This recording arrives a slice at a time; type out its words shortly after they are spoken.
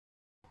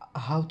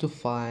How to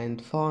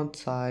find font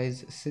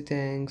size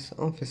settings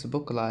on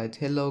Facebook Lite.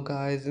 Hello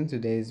guys, in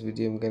today's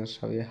video I'm gonna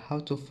show you how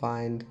to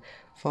find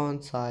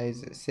font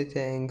size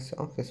settings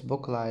on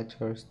Facebook Lite.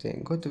 First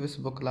thing, go to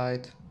Facebook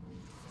Lite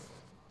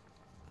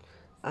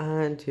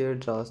and here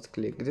just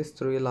click these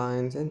three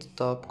lines in the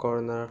top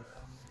corner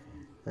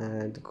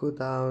and go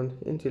down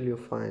until you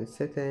find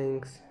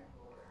settings,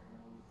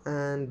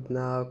 and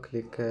now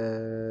click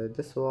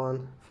this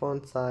one,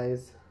 font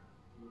size,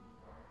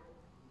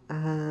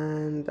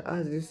 and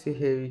as you see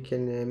here you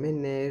can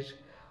manage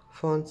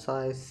font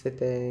size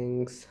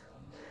settings,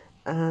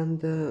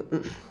 and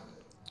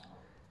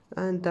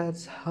and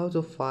that's how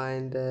to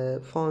find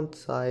font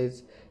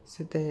size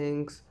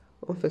settings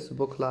on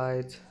Facebook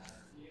Lite.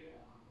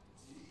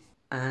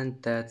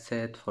 And that's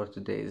it for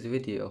today's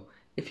video.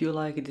 If you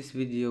like this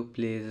video,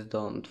 please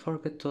don't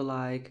forget to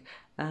like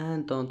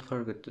and don't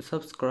forget to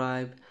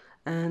subscribe,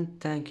 and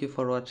thank you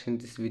for watching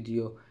this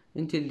video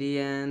until the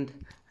end,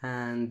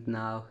 and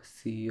now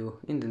see you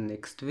in the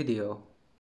next video.